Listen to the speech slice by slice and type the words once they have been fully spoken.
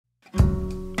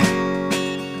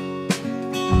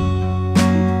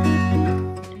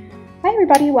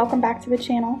everybody, welcome back to the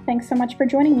channel. Thanks so much for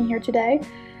joining me here today.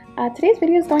 Today's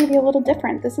video is going to be a little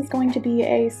different. This is going to be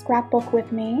a scrapbook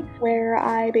with me, where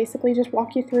I basically just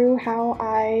walk you through how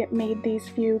I made these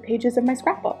few pages of my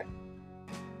scrapbook.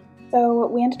 So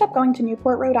we ended up going to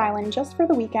Newport, Rhode Island just for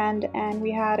the weekend, and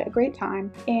we had a great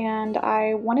time. And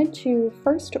I wanted to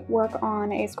first work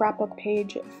on a scrapbook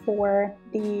page for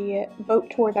the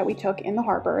boat tour that we took in the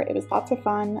harbor. It was lots of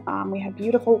fun. We had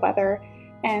beautiful weather,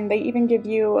 and they even give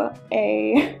you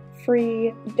a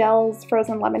free Dell's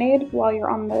frozen lemonade while you're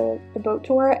on the boat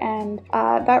tour, and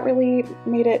that really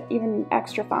made it even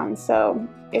extra fun. So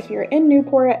if you're in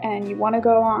Newport and you want to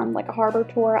go on like a harbor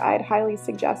tour, I'd highly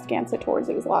suggest Gansett Tours.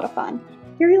 It was a lot of fun.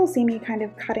 Here you'll see me kind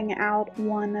of cutting out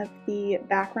one of the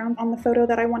backgrounds on the photo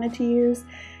that I wanted to use,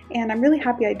 and I'm really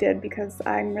happy I did because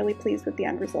I'm really pleased with the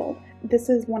end result. This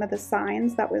is one of the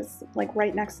signs that was like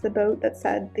right next to the boat that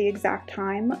said the exact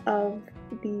time of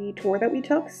the tour that we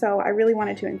took, so I really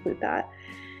wanted to include that.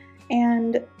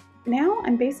 And now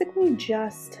I'm basically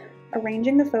just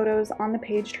arranging the photos on the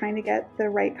page, trying to get the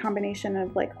right combination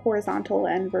of like horizontal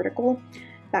and vertical.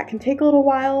 That can take a little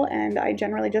while, and I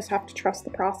generally just have to trust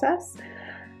the process.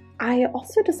 I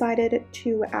also decided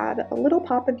to add a little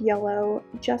pop of yellow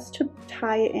just to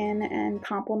tie in and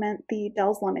complement the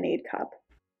Dell's lemonade cup.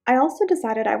 I also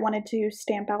decided I wanted to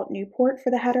stamp out Newport for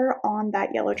the header on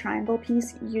that yellow triangle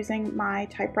piece using my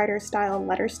typewriter style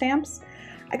letter stamps.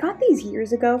 I got these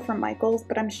years ago from Michael's,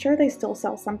 but I'm sure they still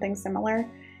sell something similar.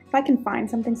 If I can find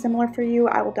something similar for you,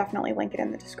 I will definitely link it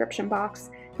in the description box.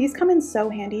 These come in so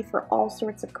handy for all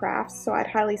sorts of crafts, so I'd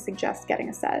highly suggest getting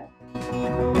a set.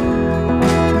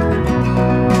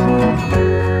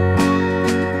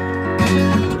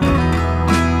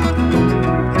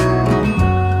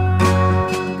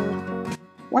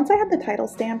 Once I have the title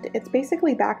stamped, it's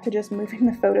basically back to just moving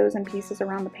the photos and pieces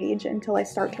around the page until I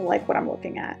start to like what I'm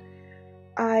looking at.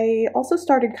 I also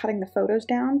started cutting the photos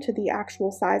down to the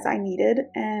actual size I needed,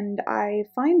 and I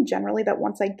find generally that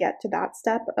once I get to that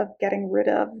step of getting rid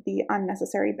of the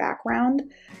unnecessary background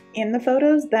in the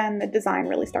photos, then the design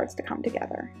really starts to come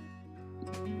together.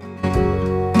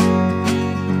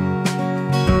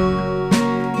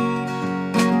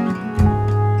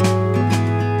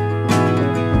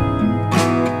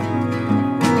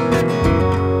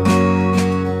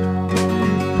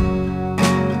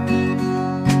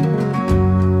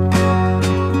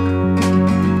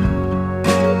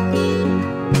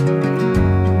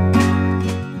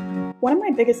 One of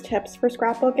my biggest tips for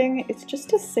scrapbooking is just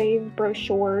to save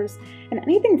brochures and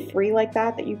anything free like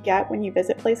that that you get when you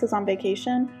visit places on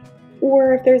vacation,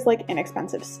 or if there's like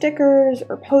inexpensive stickers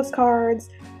or postcards,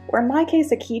 or in my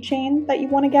case a keychain that you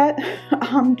want to get,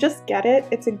 just get it.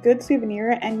 It's a good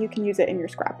souvenir and you can use it in your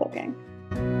scrapbooking.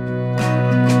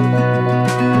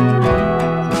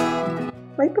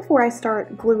 Right before I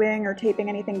start gluing or taping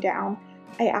anything down,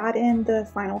 I add in the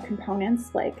final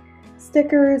components like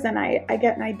stickers, and I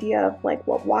get an idea of like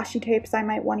what washi tapes I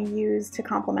might want to use to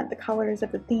complement the colors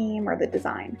of the theme or the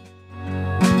design.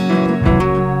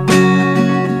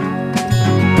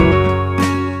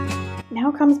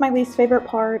 Now comes my least favorite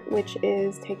part, which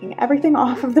is taking everything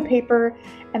off of the paper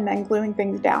and then gluing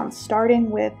things down,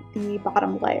 starting with the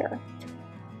bottom layer.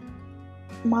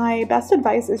 My best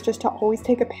advice is just to always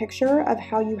take a picture of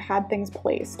how you had things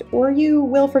placed, or you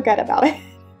will forget about it.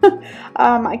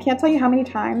 I can't tell you how many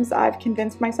times I've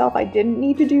convinced myself I didn't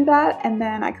need to do that, and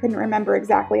then I couldn't remember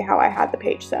exactly how I had the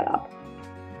page set up.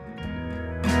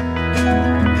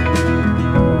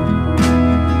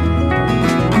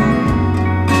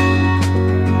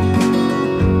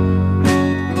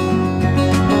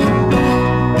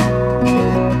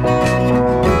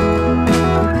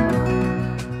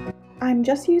 I'm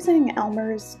just using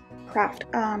Elmer's craft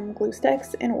glue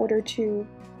sticks in order to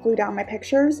glue down my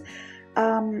pictures.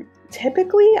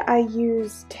 Typically I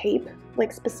use tape,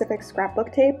 like specific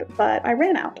scrapbook tape, but I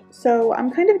ran out. So I'm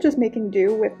kind of just making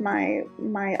do with my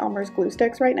Elmer's glue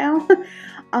sticks right now.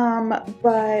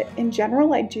 But in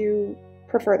general, I do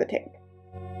prefer the tape.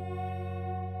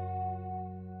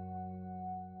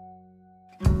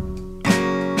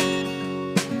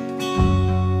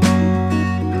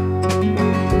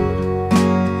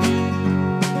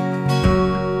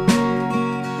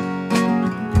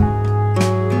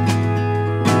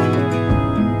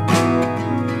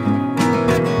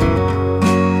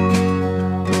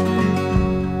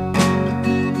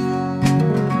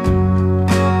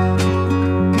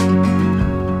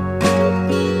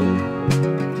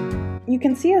 You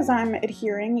can see as I'm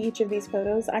adhering each of these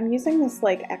photos, I'm using this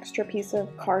like extra piece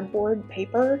of cardboard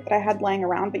paper that I had laying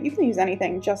around, but you can use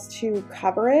anything just to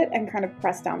cover it and kind of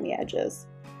press down the edges.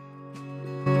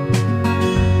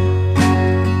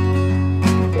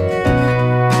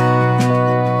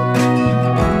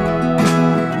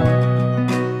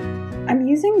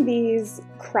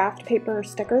 craft paper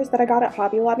stickers that I got at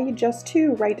Hobby Lobby just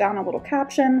to write down a little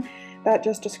caption that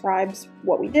just describes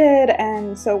what we did,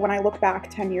 and so when I look back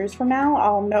 10 years from now,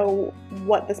 I'll know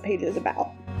what this page is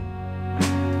about.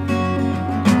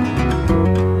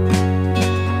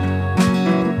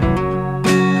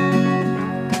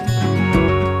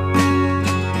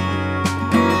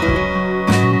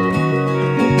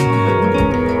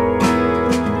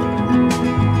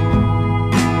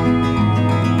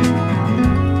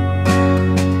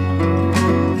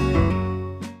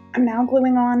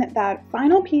 Gluing on that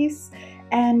final piece,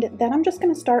 and then I'm just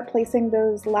going to start placing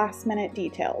those last minute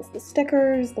details, the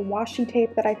stickers, the washi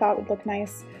tape that I thought would look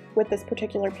nice with this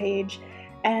particular page.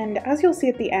 And as you'll see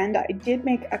at the end, I did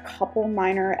make a couple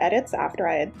minor edits after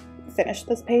I had finished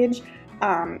this page.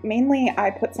 Mainly I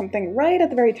put something right at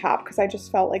the very top because I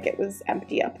just felt like it was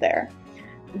empty up there.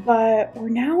 But we're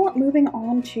now moving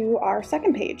on to our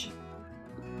second page.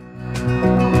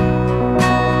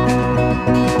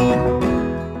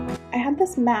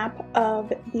 This map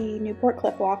of the Newport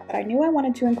cliff walk that I knew I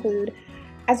wanted to include.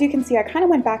 As you can see, I kind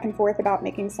of went back and forth about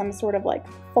making some sort of like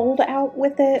fold out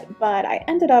with it, but I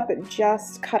ended up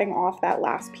just cutting off that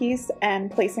last piece and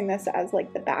placing this as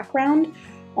like the background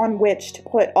on which to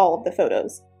put all of the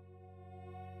photos.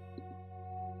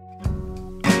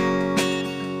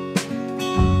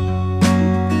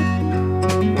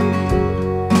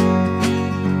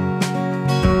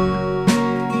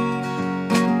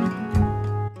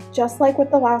 Just like with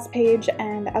the last page,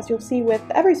 and as you'll see with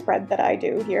every spread that I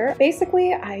do here,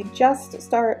 basically I just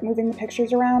start moving the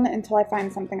pictures around until I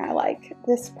find something I like.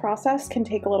 This process can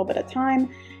take a little bit of time,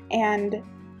 and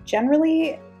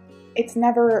generally it's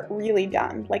never really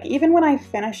done. Like even when I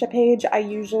finish a page, I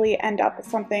usually end up with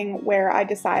something where I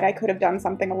decide I could have done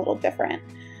something a little different.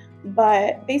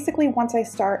 But basically once I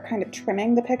start kind of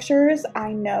trimming the pictures,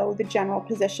 I know the general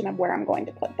position of where I'm going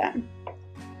to put them.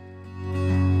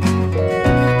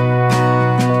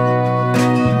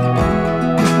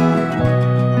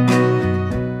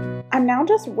 I'm now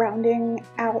just rounding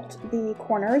out the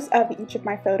corners of each of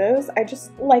my photos. I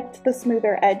just liked the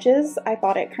smoother edges. I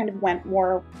thought it kind of went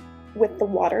more with the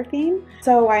water theme.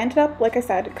 So I ended up, like I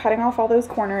said, cutting off all those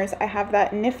corners. I have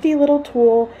that nifty little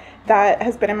tool that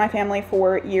has been in my family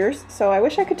for years, so I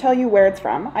wish I could tell you where it's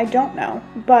from. I don't know,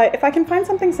 but if I can find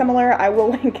something similar, I will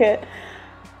link it.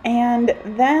 And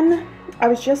then I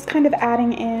was just kind of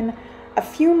adding in a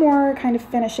few more kind of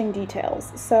finishing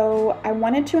details. So I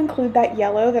wanted to include that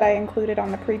yellow that I included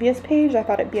on the previous page. I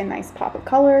thought it'd be a nice pop of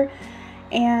color,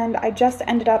 and I just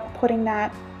ended up putting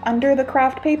that under the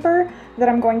craft paper that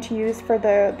I'm going to use for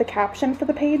the caption for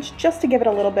the page, just to give it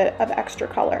a little bit of extra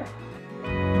color.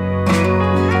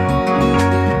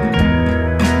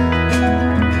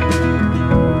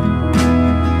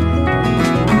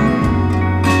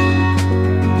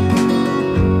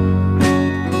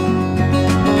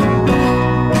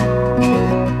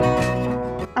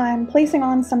 Placing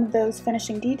on some of those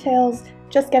finishing details,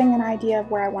 just getting an idea of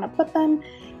where I want to put them,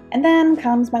 and then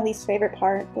comes my least favorite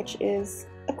part, which is,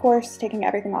 of course, taking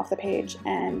everything off the page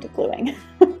and gluing.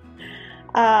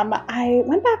 I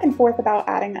went back and forth about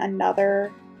adding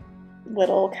another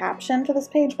little caption to this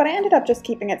page, but I ended up just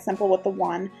keeping it simple with the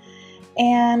one.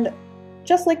 And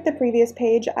just like the previous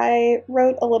page, I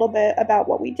wrote a little bit about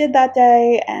what we did that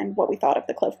day and what we thought of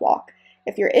the cliff walk.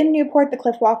 If you're in Newport, the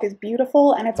cliff walk is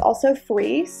beautiful, and it's also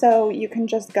free, so you can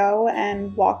just go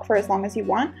and walk for as long as you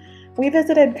want. We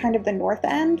visited kind of the north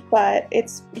end, but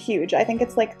it's huge. I think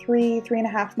it's like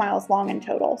 3.5 miles long in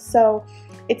total, so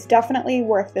it's definitely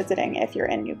worth visiting if you're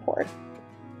in Newport.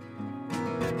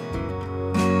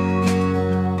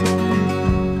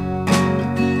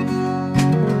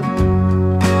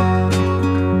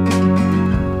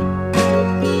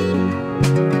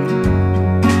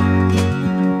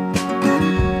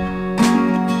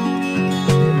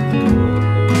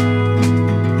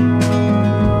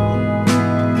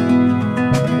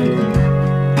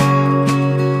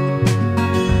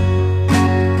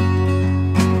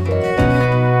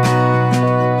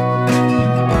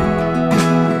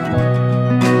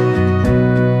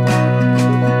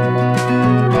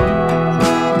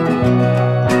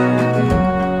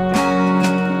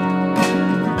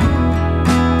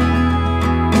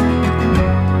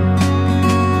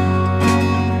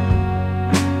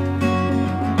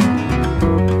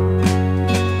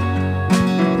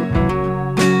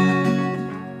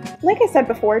 Like I said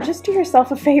before, just do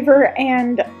yourself a favor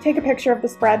and take a picture of the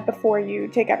spread before you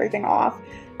take everything off.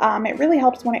 It really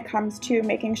helps when it comes to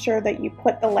making sure that you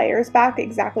put the layers back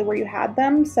exactly where you had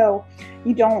them, so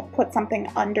you don't put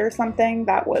something under something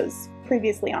that was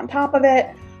previously on top of it,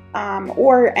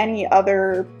 or any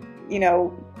other, you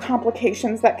know,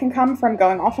 complications that can come from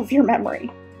going off of your memory.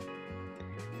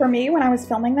 For me, when I was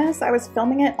filming this, I was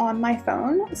filming it on my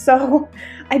phone, so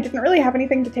I didn't really have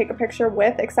anything to take a picture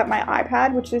with except my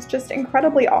iPad, which is just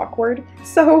incredibly awkward.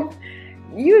 So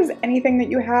use anything that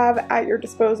you have at your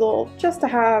disposal just to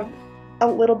have a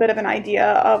little bit of an idea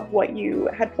of what you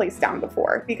had placed down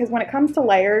before, because when it comes to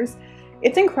layers,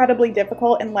 it's incredibly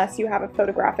difficult unless you have a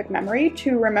photographic memory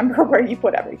to remember where you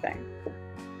put everything.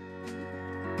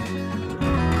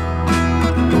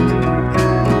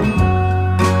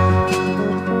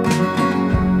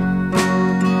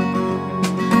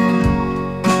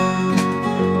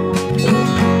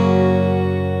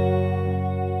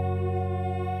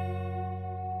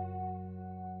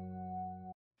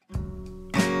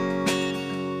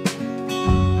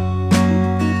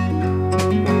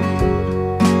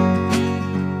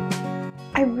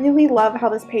 I really love how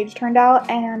this page turned out,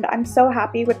 and I'm so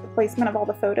happy with the placement of all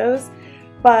the photos,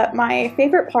 but my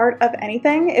favorite part of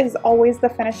anything is always the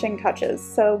finishing touches.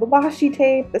 So the washi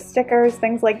tape, the stickers,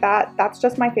 things like that, that's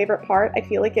just my favorite part. I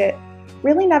feel like it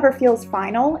really never feels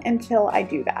final until I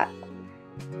do that.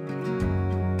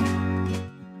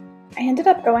 I ended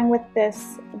up going with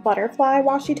this butterfly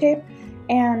washi tape,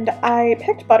 and I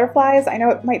picked butterflies. I know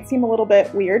it might seem a little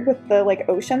bit weird with the like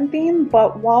ocean theme,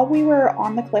 but while we were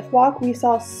on the cliff walk, we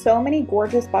saw so many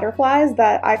gorgeous butterflies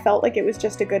that I felt like it was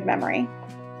just a good memory.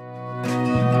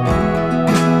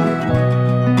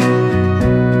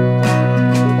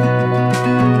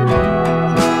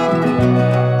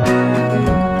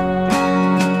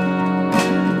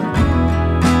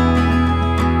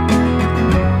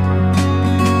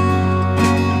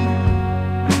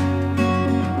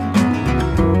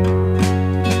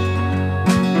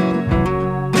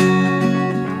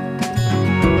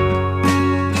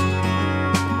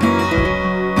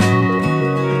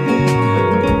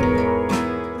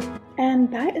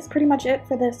 Pretty much it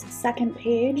for this second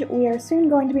page. We are soon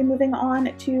going to be moving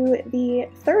on to the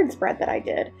third spread that I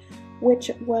did, which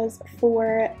was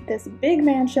for this big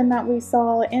mansion that we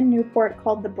saw in Newport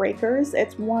called the Breakers.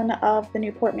 It's one of the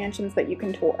Newport mansions that you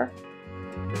can tour.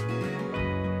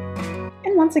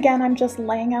 And once again, I'm just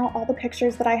laying out all the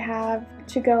pictures that I have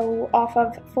to go off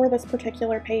of for this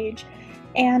particular page.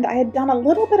 And I had done a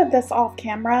little bit of this off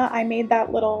camera. I made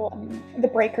that little, the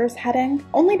Breakers heading,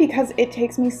 only because it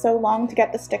takes me so long to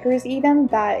get the stickers even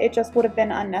that it just would have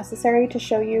been unnecessary to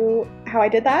show you how I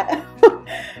did that.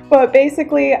 But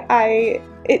basically,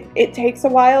 it takes a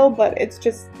while, but it's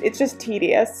just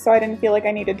tedious, so I didn't feel like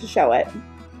I needed to show it.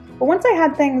 But once I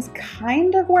had things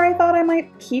kind of where I thought I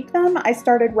might keep them, I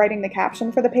started writing the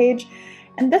caption for the page.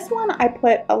 And this one I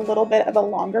put a little bit of a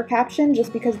longer caption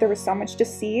just because there was so much to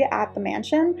see at the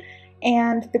mansion,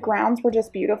 and the grounds were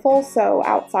just beautiful. So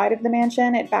outside of the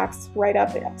mansion, it backs right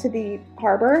up to the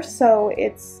harbor, so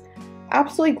it's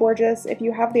absolutely gorgeous. If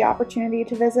you have the opportunity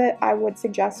to visit, I would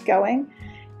suggest going.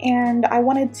 And I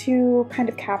wanted to kind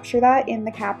of capture that in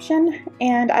the caption.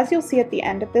 And as you'll see at the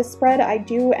end of this spread, I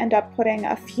do end up putting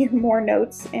a few more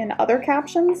notes in other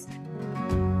captions.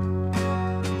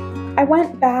 I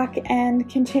went back and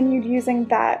continued using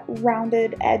that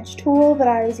rounded edge tool that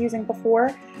I was using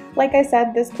before. Like I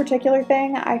said, this particular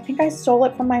thing, I think I stole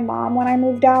it from my mom when I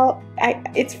moved out.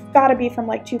 It's gotta be from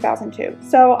like 2002.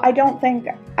 So I don't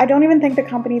even think the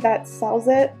company that sells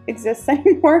it exists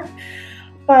anymore.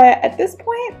 But at this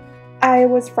point, I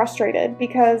was frustrated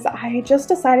because I just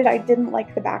decided I didn't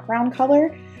like the background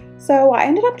color. So I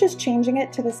ended up just changing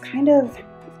it to this kind of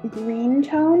green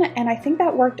tone, and I think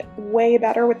that worked way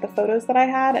better with the photos that I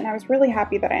had, and I was really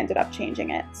happy that I ended up changing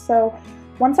it. So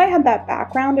once I had that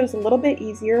background, it was a little bit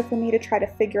easier for me to try to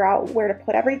figure out where to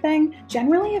put everything.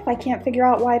 Generally, if I can't figure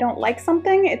out why I don't like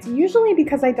something, it's usually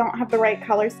because I don't have the right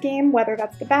color scheme, whether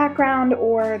that's the background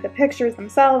or the pictures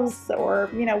themselves or,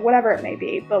 you know, whatever it may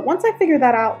be. But once I figure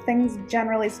that out, things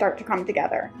generally start to come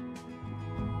together.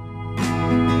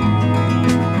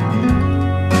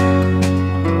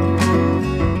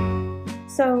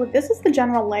 So this is the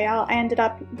general layout I ended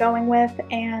up going with,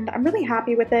 and I'm really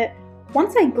happy with it.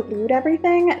 Once I glued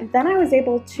everything, then I was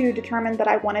able to determine that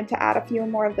I wanted to add a few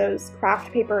more of those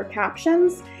craft paper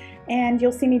captions, and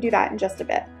you'll see me do that in just a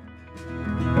bit.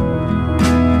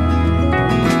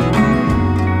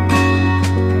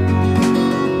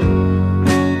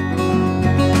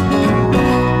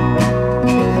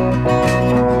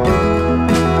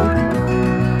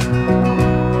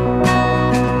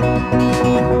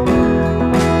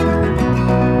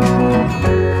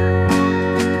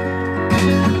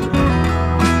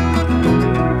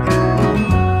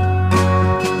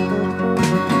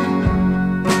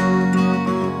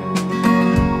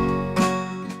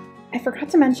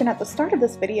 mention at the start of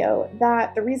this video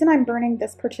that the reason I'm burning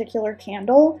this particular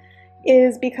candle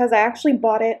is because I actually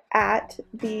bought it at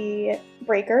the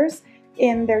Breakers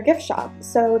in their gift shop.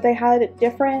 So they had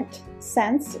different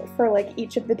scents for like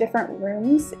each of the different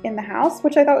rooms in the house,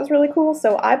 which I thought was really cool.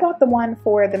 So I bought the one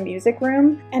for the music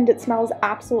room and it smells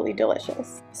absolutely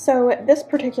delicious. So this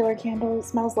particular candle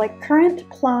smells like currant,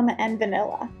 plum, and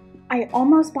vanilla. I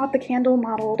almost bought the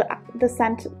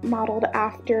scent modeled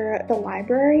after the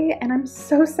library, and I'm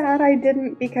so sad I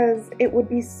didn't because it would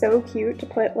be so cute to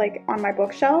put like on my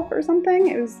bookshelf or something.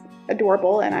 It was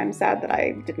adorable and I'm sad that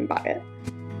I didn't buy it.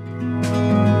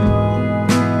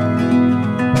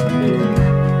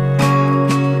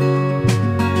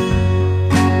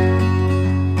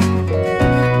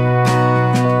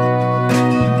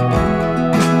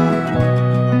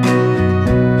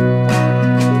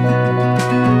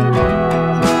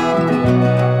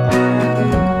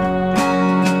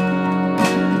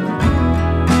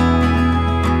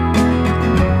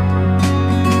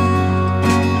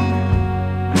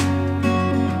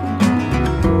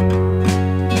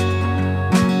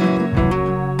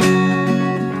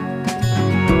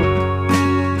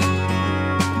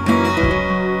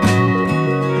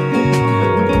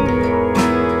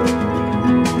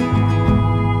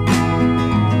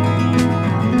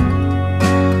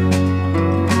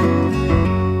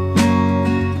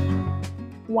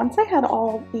 Once I had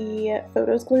all the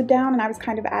photos glued down and I was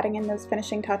kind of adding in those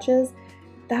finishing touches,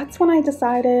 that's when I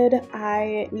decided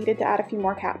I needed to add a few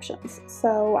more captions.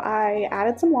 So I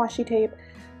added some washi tape,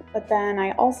 but then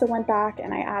I also went back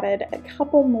and I added a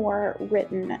couple more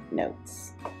written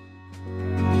notes.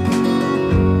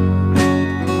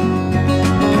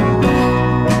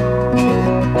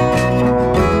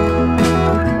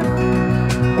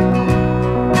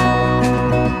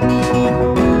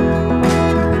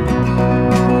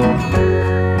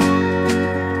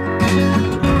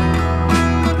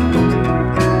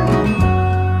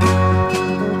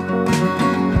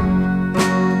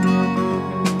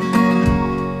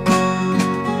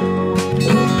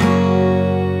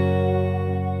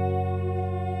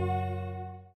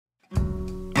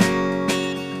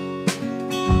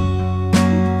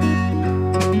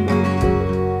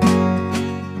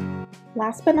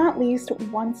 Last but not least,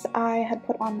 once I had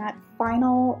put on that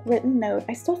final written note,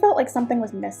 I still felt like something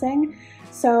was missing,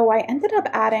 so I ended up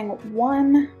adding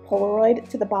one Polaroid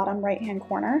to the bottom right-hand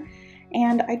corner,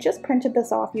 and I just printed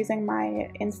this off using my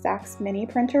Instax mini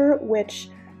printer, which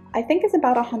I think is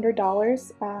about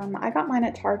 $100. I got mine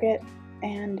at Target,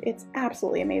 and it's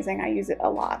absolutely amazing. I use it a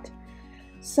lot.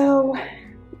 So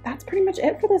that's pretty much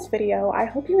it for this video. I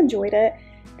hope you enjoyed it.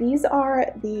 These are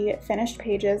the finished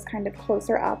pages kind of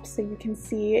closer up so you can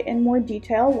see in more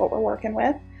detail what we're working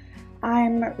with.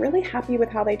 I'm really happy with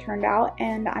how they turned out,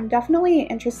 and I'm definitely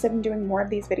interested in doing more of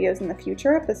these videos in the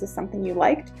future if this is something you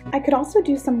liked. I could also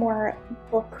do some more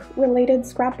book-related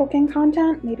scrapbooking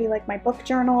content, maybe like my book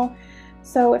journal.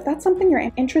 So if that's something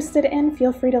you're interested in,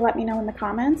 feel free to let me know in the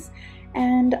comments,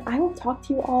 and I will talk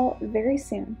to you all very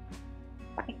soon.